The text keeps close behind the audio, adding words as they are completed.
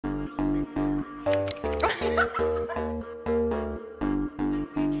Ayo,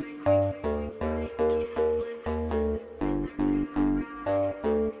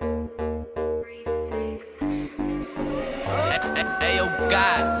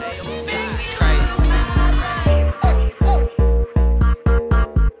 God, this is crazy.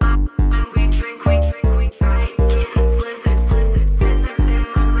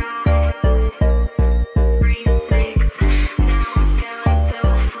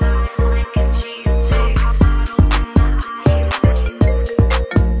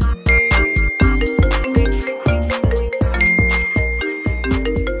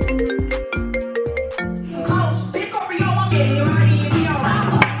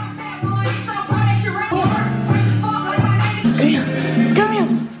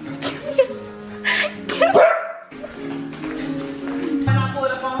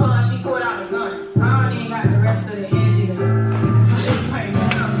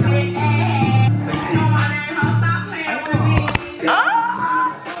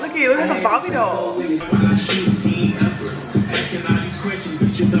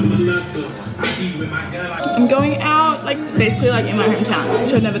 I'm going out, like, basically like in my hometown,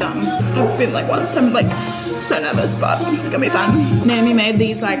 which I've never done. I've been like once. I'm like so nervous, but it's gonna be fun. Naomi made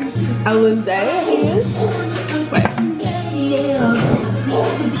these like alizé, I think it is. Wait.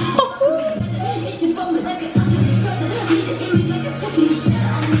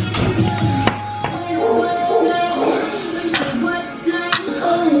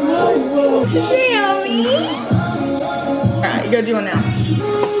 Naomi. Alright, you gotta do one now.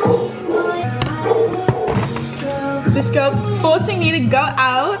 This girl forcing me to go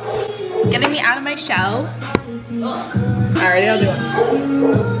out, getting me out of my shell. Alrighty, I'll do one.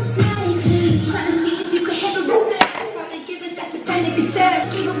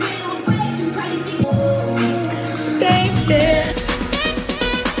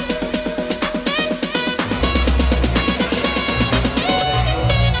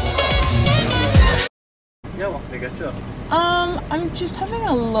 I'm just having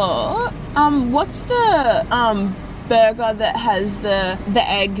a look. What's the burger that has the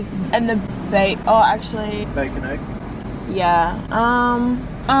egg and the oh, actually bacon egg. Yeah. Can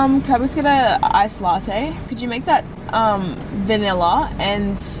I just get a iced latte? Could you make that vanilla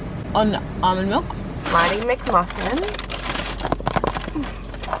and on almond milk? Mighty McMuffin.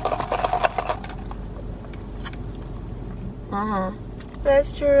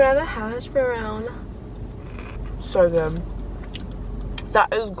 Let's try the hash brown. So good.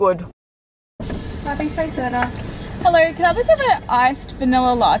 That is good. Happy face better. Hello, can I just have an iced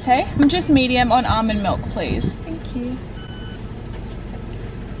vanilla latte? I'm just medium on almond milk, please. Thank you.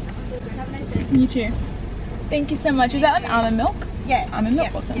 Have a nice day. You too. Thank you so much. Is that an almond milk? Yeah. Almond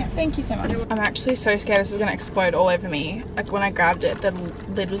milk, awesome. Yeah. Thank you so much. I'm actually so scared this is gonna explode all over me. Like when I grabbed it, the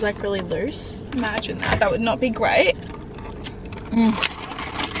lid was like really loose. Imagine that. That would not be great.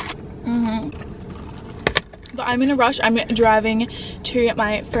 But I'm in a rush. I'm driving to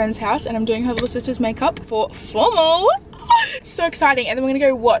my friend's house and I'm doing her little sister's makeup for formal. So exciting. And then we're gonna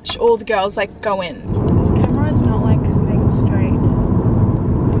go watch all the girls like go in. This camera is not like sitting straight.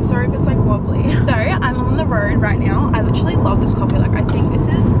 I'm sorry if it's like wobbly. So I'm on the road right now. I literally love this coffee. Like I think this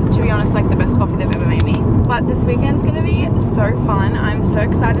is, to be honest, like the best coffee they've ever made me. But this weekend's gonna be so fun. I'm so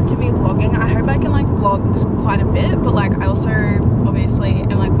excited to be vlogging. I hope I can like vlog quite a bit, but like I also obviously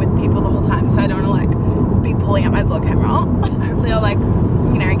am like with people the whole time, so I don't wanna like be pulling out my vlog camera. Hopefully I'll like,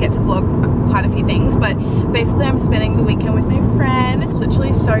 you know, get to vlog quite a few things. But basically I'm spending the weekend with my friend.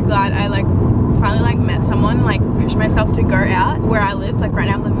 Literally so glad I like finally like met someone, like pushed myself to go out where I live. Like right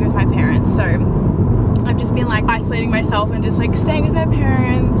now I'm living with my parents, so I've just been like isolating myself and just like staying with my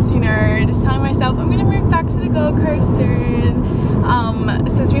parents, you know, just telling myself I'm gonna move back to the Gold Coast soon.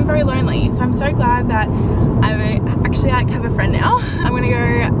 So it's been very lonely, so I'm so glad that I actually like have a friend now. I'm gonna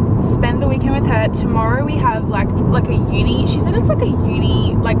go spend the weekend with her. Tomorrow we have like a uni, she said it's like a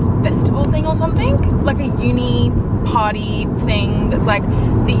uni like festival thing or something, like a uni party thing that's like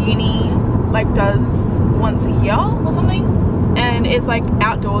the uni like does once a year or something, and it's like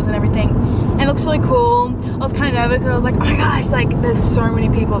outdoors and everything, and it looks really cool. I was kind of nervous because I was like, oh my gosh, like there's so many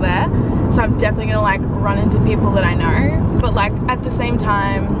people there, so I'm definitely gonna like run into people that I know, but like at the same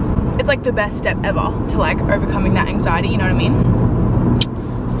time it's like the best step ever to like overcoming that anxiety, you know what I mean?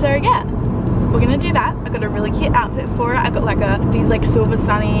 So yeah, we're gonna do that. I got a really cute outfit for it. I got like these like silver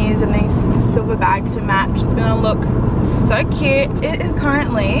sunnies and this silver bag to match. It's gonna look so cute. It is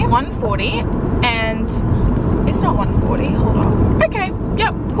currently 1:40 and it's not 1:40, hold on. Okay,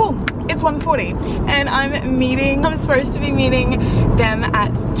 yep, cool. It's it's 1:40 and I'm supposed to be meeting them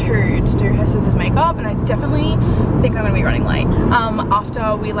at 2 to do her sister's makeup, and I definitely think I'm gonna be running late.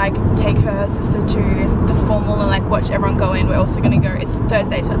 After we like take her sister to the formal and like watch everyone go in, we're also gonna go, it's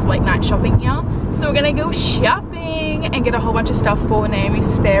Thursday so it's late night shopping here, so we're gonna go shopping and get a whole bunch of stuff for Naomi's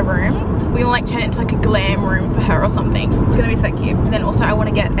spare room. We're gonna like turn it into like a glam room for her or something. It's gonna be so cute. And then also I want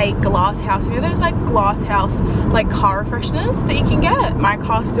to get a glass house. You know those like glass house like car refresheners that you can get? My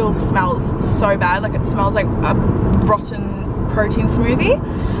car still smells so bad, like it smells like a rotten protein smoothie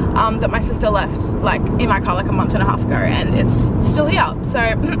that my sister left like in my car like a month and a half ago, and it's still here. So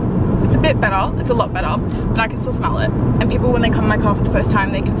it's a bit better, it's a lot better, but I can still smell it. And people when they come in my car for the first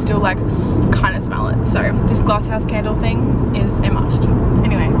time, they can still like kind of smell it. So this glasshouse candle thing is a must.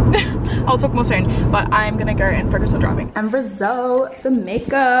 Anyway, I'll talk more soon, but I'm gonna go and focus on driving. And Brazil, the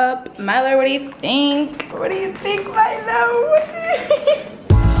makeup. Milo, what do you think? What do you think, Milo?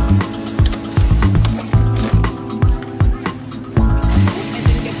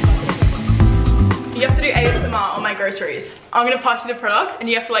 You have to do ASMR on my groceries. I'm gonna pass you the product and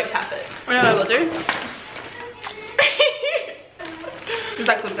you have to like tap it. I know what I will do. Is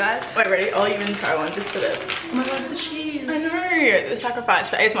that good, guys? Wait, ready? I'll even try one just for this. Oh my god, the cheese. I know, the sacrifice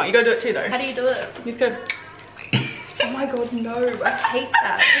for ASMR. You gotta do it too though. How do you do it? You just gotta... Oh my god, no. I hate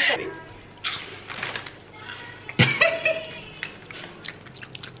that.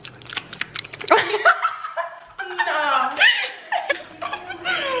 No.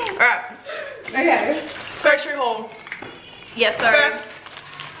 Alright. Okay. Grocery haul. Yes, sir.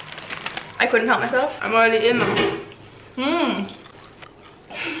 I couldn't help myself. I'm already in them.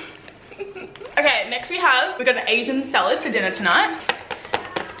 Okay, next we got an Asian salad for dinner tonight.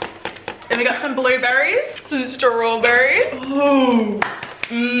 Then we got some blueberries, some strawberries. Oh.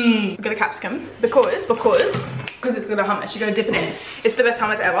 We got a capsicum because it's got a hummus. You gotta dip it in. It's the best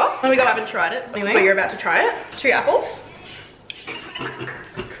hummus ever. I haven't tried it. Anyway, but you're about to try it. 2 apples.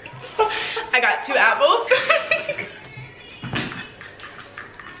 I got 2 apples.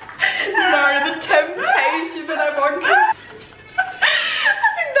 No, the temptation that I'm on.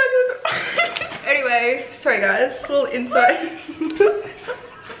 That's exactly what. Anyway, sorry guys, a little insight.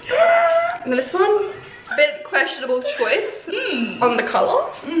 And this one, a bit questionable choice on the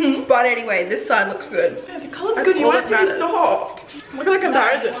color. But anyway, this side looks good. Yeah, the color's good. You want it to be soft. Look at the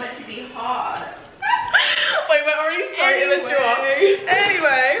comparison. I want it to be hard. Wait, we're already so immature.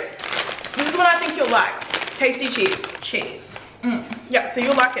 Anyway, this is what I think you'll like. Tasty cheese. Cheese. Yeah, so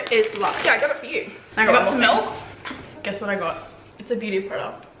you'll like it. It's like. Yeah, I got it for you. I got some milk. Guess what I got? It's a beauty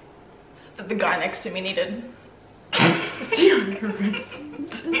product that the guy next to me needed. Deodorant.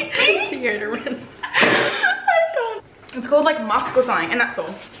 Deodorant. I can't. It's called like musk or something, and that's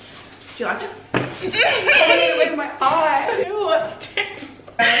all. Do you like it? Oh, look at my eye. Ew, that's terrible.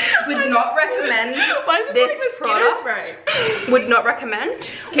 Would not recommend this product. Would not recommend.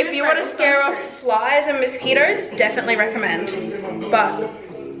 If you want to scare off flies and mosquitoes, definitely recommend. But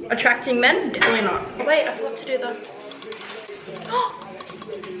attracting men, definitely not. Oh, wait, I forgot to do the.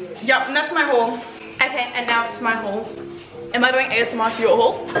 Yep, and that's my haul. Okay, and now it's my haul. Am I doing ASMR to your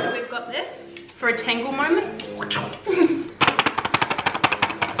haul? We've got this for a tangle moment.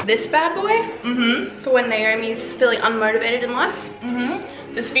 This bad boy. For when Naomi's feeling unmotivated in life.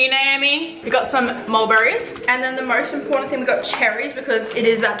 This for you, Naomi. We got some mulberries. And then the most important thing, we got cherries because it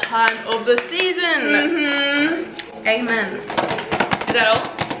is that time of the season. Amen. Is that all?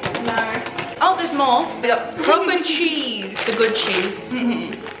 No. Oh, there's more. We got proper cheese, the good cheese.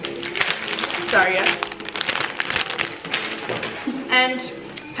 Sorry, yes. And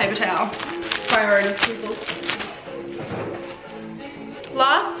paper towel. Priorities, people.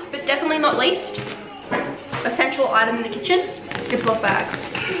 Last, but definitely not least, essential item in the kitchen, Ziploc bags.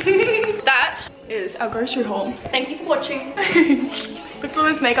 That is our grocery haul. Thank you for watching. Look at all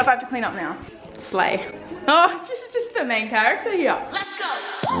this makeup I have to clean up now. Slay. Oh, she's just the main character here. Let's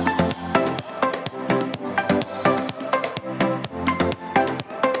go.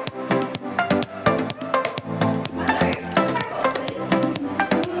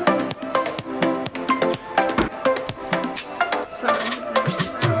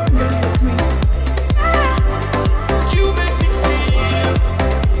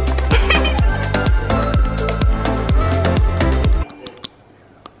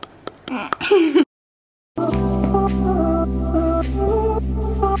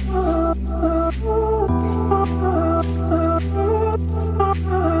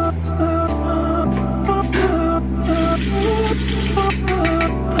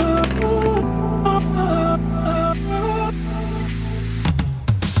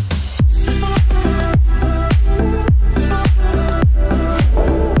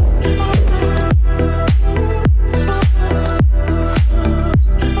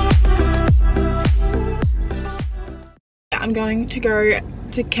 to go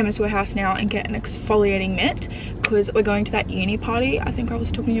to Chemist Warehouse now and get an exfoliating mitt because we're going to that uni party I think I was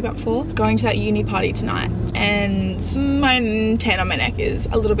talking about before. Going to that uni party tonight and my tan on my neck is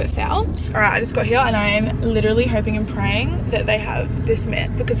a little bit foul. All right, I just got here and I am literally hoping and praying that they have this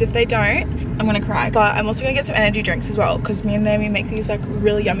mitt, because if they don't, I'm gonna cry. But I'm also gonna get some energy drinks as well because me and Naomi make these like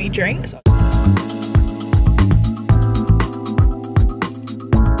really yummy drinks.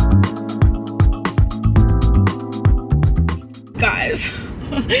 Guys,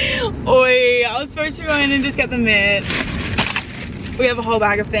 oi, I was supposed to go in and just get the mitt. We have a whole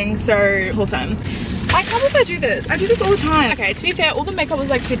bag of things, so whole time. I can't believe I do this. I do this all the time. Okay, to be fair, all the makeup was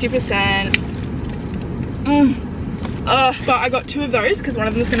like 50%. But I got 2 of those because one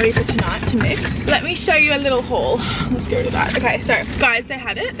of them is going to be for tonight to mix. Let me show you a little haul. Let's go to that. Okay, so guys, they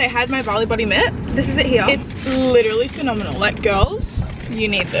had it. They had my Barley Body mitt. This is it here. It's literally phenomenal. Like, girls, you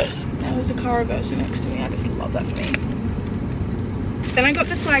need this. Now there's a car reverser next to me. I just love that for me. Then I got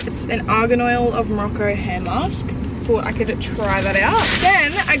this, like, it's an argan oil of Morocco hair mask. Thought I could try that out.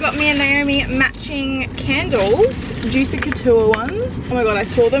 Then I got me and Naomi matching candles, Juicy Couture ones. Oh my god, I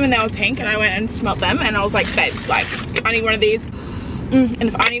saw them and they were pink and I went and smelled them and I was like, babe, like, I need one of these. And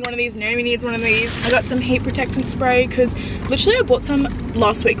if I need one of these, Naomi needs one of these. I got some heat protectant spray because literally I bought some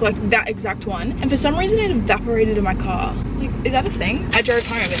last week, like that exact one, and for some reason it evaporated in my car. Like, is that a thing? I drove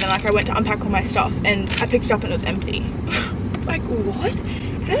home and then like I went to unpack all my stuff and I picked it up and it was empty. Like, what?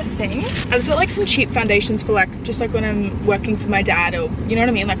 Is that a thing? I just got like some cheap foundations for like, just like when I'm working for my dad, or you know what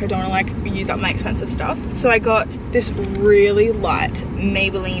I mean? Like I don't want to like use up my expensive stuff. So I got this really light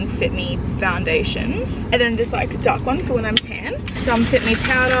Maybelline Fit Me foundation. And then this like dark one for when I'm tan. Some Fit Me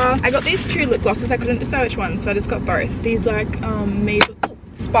powder. I got these 2 lip glosses. I couldn't decide which one, so I just got both. These like Maybelline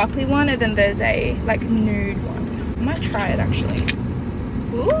sparkly one, and then there's a like nude one. I might try it actually.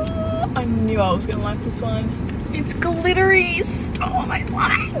 Ooh, I knew I was gonna like this one. It's glittery. Oh my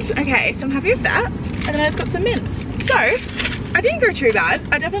god. Okay, so I'm happy with that. And then I just got some mints. So I didn't go too bad.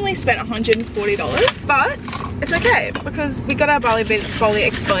 I definitely spent $140, but it's okay because we got our Bali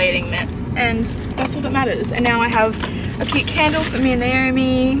exfoliating mitt and that's all that matters. And now I have a cute candle for me and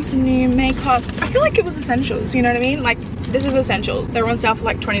Naomi, some new makeup. I feel like it was essentials, you know what I mean? Like, this is essentials. They were on sale for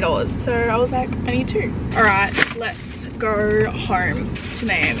like $20. So I was like, I need 2. All right, let's go home to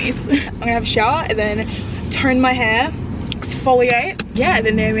Naomi's. I'm gonna have a shower and then tone my hair, exfoliate. Yeah, and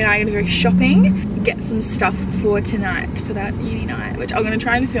then Naomi and I are gonna go shopping, get some stuff for tonight, for that uni night, which I'm gonna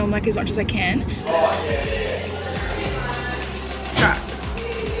try and film like as much as I can. Alright.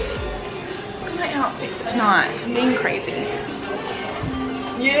 Look at my outfit for tonight. I'm being crazy.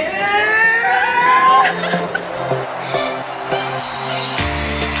 Yeah!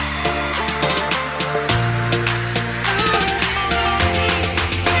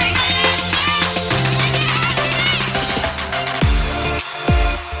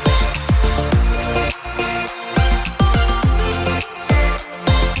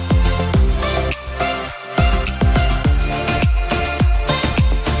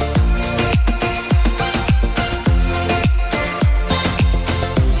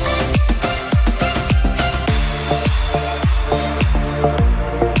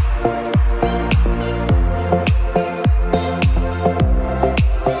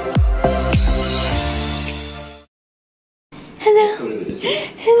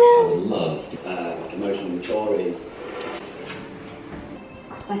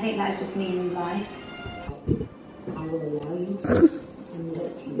 I think that's just me in life. I will allow you and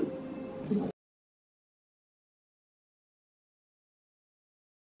let you.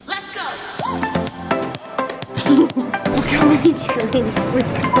 Let's go! Look how many drinks we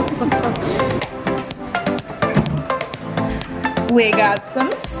got. We got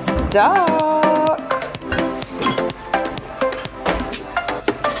some stock.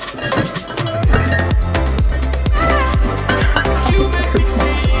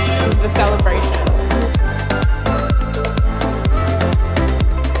 The celebration.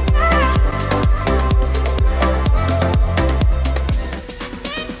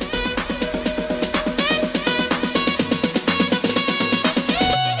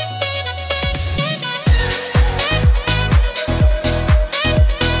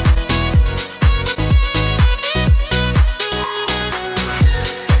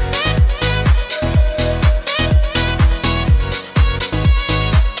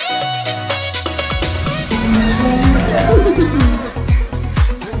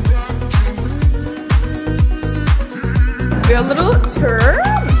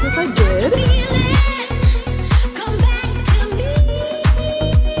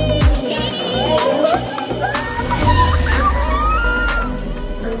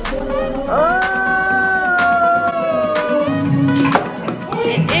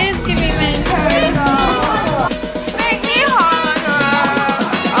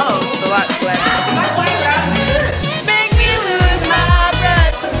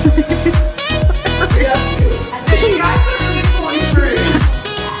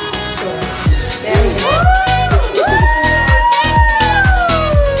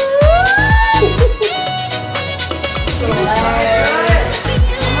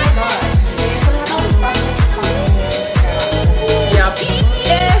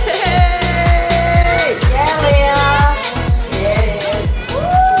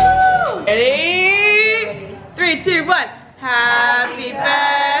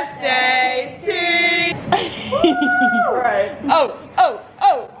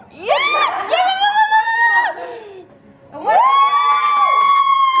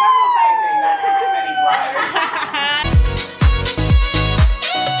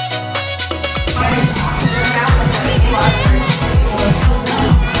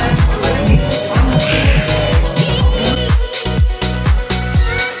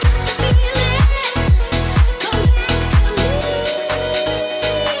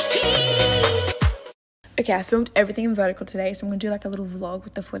 Okay, I filmed everything in vertical today, so I'm gonna do like a little vlog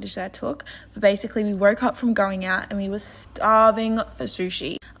with the footage that I took. But basically, we woke up from going out and we were starving for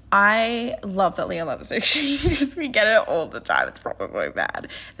sushi. I love that Leah loves sushi because we get it all the time. It's probably bad.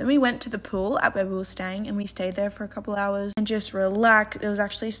 Then we went to the pool at where we were staying and we stayed there for a couple hours and just relaxed. It was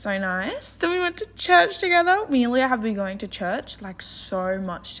actually so nice. Then we went to church together. Me and Leah have been going to church like so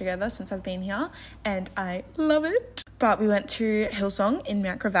much together since I've been here and I love it. But we went to Hillsong in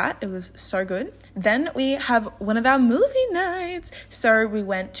Mount Gravatt. It was so good. Then we have one of our movie nights. So we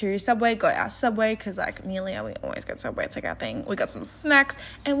went to Subway, got our Subway because like me and Leah, we always get Subway. It's like our thing. We got some snacks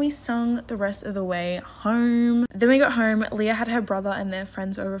and we sung the rest of the way home. Then we got home. Leah had her brother and their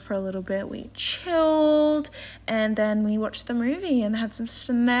friends over for a little bit. We chilled and then we watched the movie and had some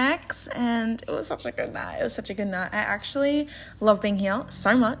snacks and it was such a good night. It was such a good night. I actually love being here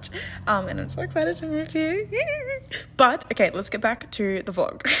so much and I'm so excited to move here. But okay, let's get back to the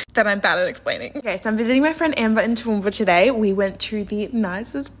vlog that I'm bad at explaining. Okay, so I'm visiting my friend Amber in Toowoomba today. We went to the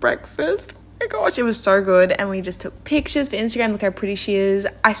nicest breakfast. Oh my gosh, it was so good. And we just took pictures for Instagram. Look how pretty she is.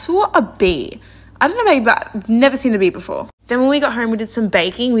 I saw a bee. I don't know, but I've never seen a bee before. Then when we got home, we did some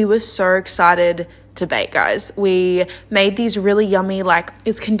baking. We were so excited to bake, guys. We made these really yummy, like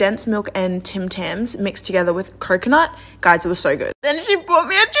it's condensed milk and Tim Tams mixed together with coconut. Guys, it was so good. Then she bought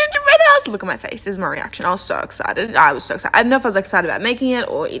me a gingerbread house. Look at my face. There's my reaction. I was so excited. I was so excited. I don't know if I was excited about making it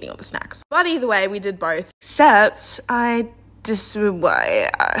or eating all the snacks. But either way, we did both. Except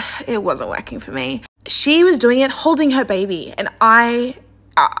it wasn't working for me. She was doing it holding her baby and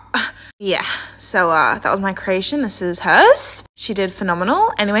yeah, so that was my creation. This is hers. She did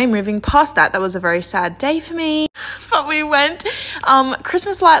phenomenal. Anyway, moving past that was a very sad day for me. But we went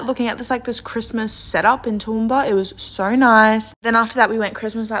Christmas light looking at this Christmas setup in Toowoomba. It was so nice. Then after that, we went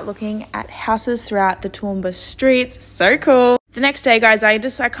Christmas light looking at houses throughout the Toowoomba streets. So cool. The next day, guys, I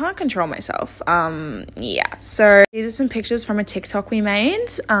can't control myself. Yeah, so these are some pictures from a TikTok we made.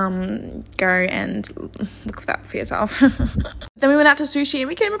 Go and look at that for yourself. Then we went out to sushi and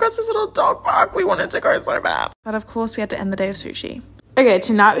we came across this little dog park. We wanted to go so bad. But of course, we had to end the day of sushi. Okay,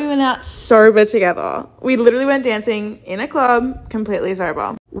 tonight we went out sober together. We literally went dancing in a club, completely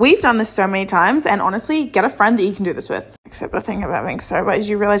sober. We've done this so many times, and honestly, get a friend that you can do this with. Except the thing about being sober is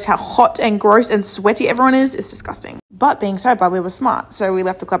you realize how hot and gross and sweaty everyone is. It's disgusting. But being sober, we were smart, so we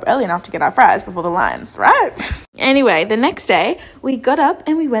left the club early enough to get our fries before the lines, right? Anyway, the next day, we got up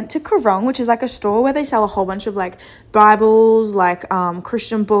and we went to Karong, which is like a store where they sell a whole bunch of like Bibles, like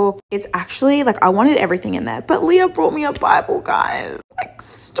Christian book. It's actually like I wanted everything in there, but Leah brought me a Bible, guys. Like,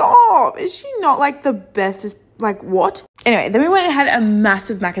 stop. Is she not like the bestest? Like, what? Anyway, then we went and had a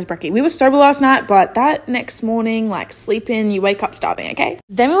massive Macca's brekkie. We were sober last night, but that next morning, like, sleep in, you wake up starving, okay?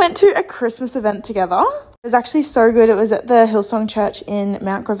 Then we went to a Christmas event together. It was actually so good. It was at the Hillsong Church in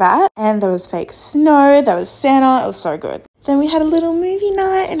Mount Gravatt, and there was fake snow, there was Santa. It was so good. Then we had a little movie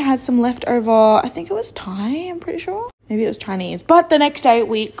night and had some leftover, I think it was Thai, I'm pretty sure. Maybe it was Chinese. But the next day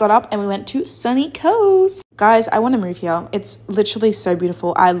we got up and we went to Sunny Coast. Guys, I want to move here. It's literally so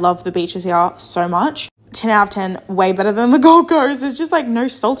beautiful. I love the beaches here so much. 10 out of 10, way better than the Gold Coast. There's just like no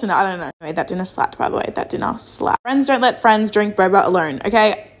salt in it. I don't know. Anyway, that dinner slapped, by the way. That dinner slapped. Friends don't let friends drink boba alone.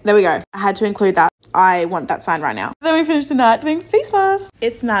 Okay, there we go. I had to include that. I want that sign right now. Then we finished the night doing face masks.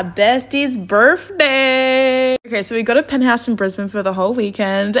 It's my bestie's birthday. Okay, so we got a penthouse in Brisbane for the whole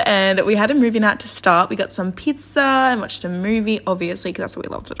weekend and we had a movie night to start. We got some pizza and watched a movie, obviously, because that's what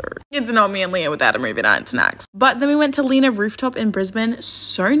we love to do. It's not me and Leah without a movie night and snacks. But then we went to Lena Rooftop in Brisbane.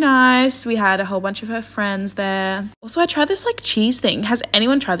 So nice. We had a whole bunch of her friends there. Also, I tried this like cheese thing. Has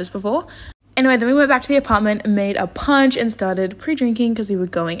anyone tried this before? Anyway, then we went back to the apartment and made a punch and started pre-drinking because we were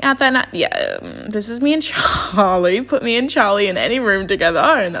going out that night. Yeah, this is me and Charlie. Put me and Charlie in any room together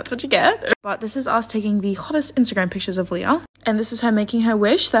and that's what you get. But this is us taking the hottest Instagram pictures of Leah. And this is her making her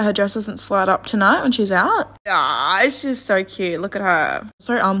wish that her dress doesn't slide up tonight when she's out. Ah, she's so cute. Look at her.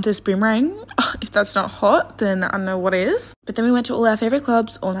 So, this boomerang, if that's not hot, then I don't know what is. But then we went to all our favorite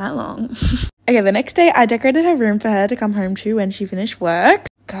clubs all night long. Okay, the next day I decorated her room for her to come home to when she finished work.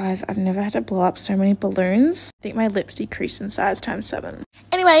 Guys, I've never had to blow up so many balloons. I think my lips decreased in size ×7.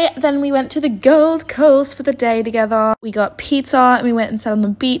 Anyway, then we went to the Gold Coast for the day together. We got pizza and we went and sat on the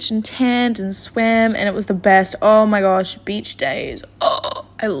beach and tanned and swam and it was the best. Oh my gosh, beach days. Oh,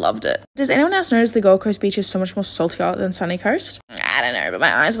 I loved it. Does anyone else notice the Gold Coast beach is so much more saltier than Sunny Coast? I don't know, but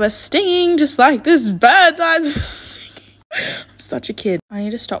my eyes were stinging just like this bird's eyes were stinging. I'm such a kid. I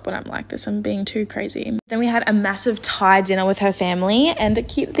need to stop when I'm like this. I'm being too crazy. Then we had a massive Thai dinner with her family and a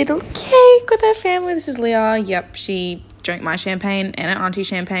cute little cake with her family. This is Leah. Yep, she drank my champagne and her auntie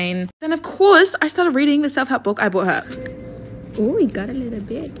champagne. Then of course I started reading the self-help book I bought her. Oh, we got a little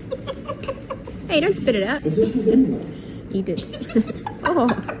bit. Hey, don't spit it out. You did. Oh.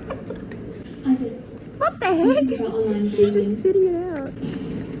 I just... What the heck? He's just spitting it out.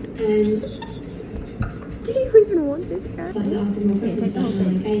 Did you even want this guy? I started asking more questions about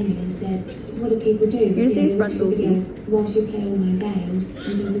online gaming and said, what do people do? You're gonna see his front door videos whilst you play online games.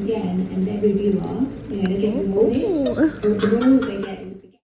 And so I said, yeah, and their reviewer, you know, they get rewarded. We're all going to get